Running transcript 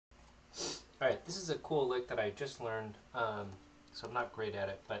Alright, this is a cool lick that I just learned, so I'm not great at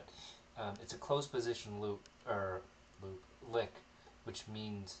it, but it's a closed position lick, which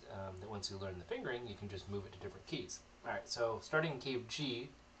means that once you learn the fingering, you can just move it to different keys. Alright, so starting in key of G,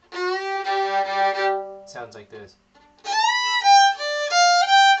 sounds like this.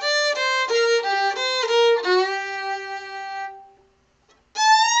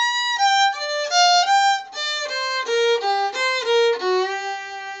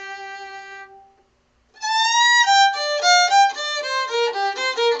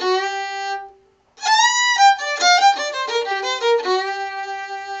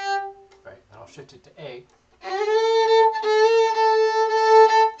 I'll shift it to A.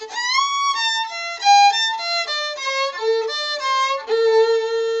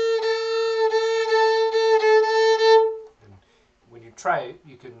 And when you try it,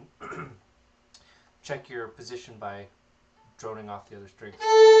 you can check your position by droning off the other strings.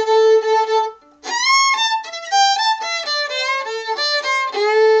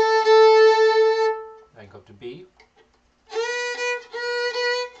 I go up to B.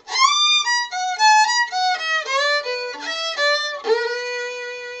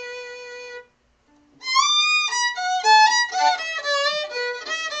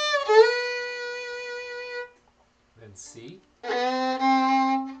 Then C.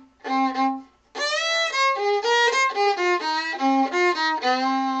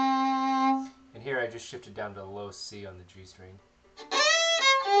 And here I just shifted down to a low C on the G string.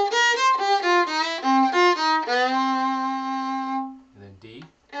 And then D.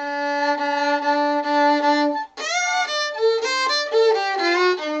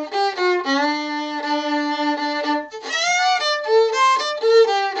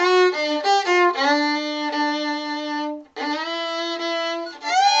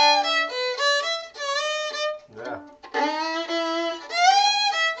 Yeah.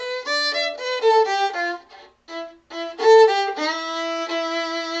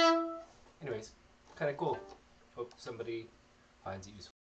 Anyways, kind of cool. Hope somebody finds it useful.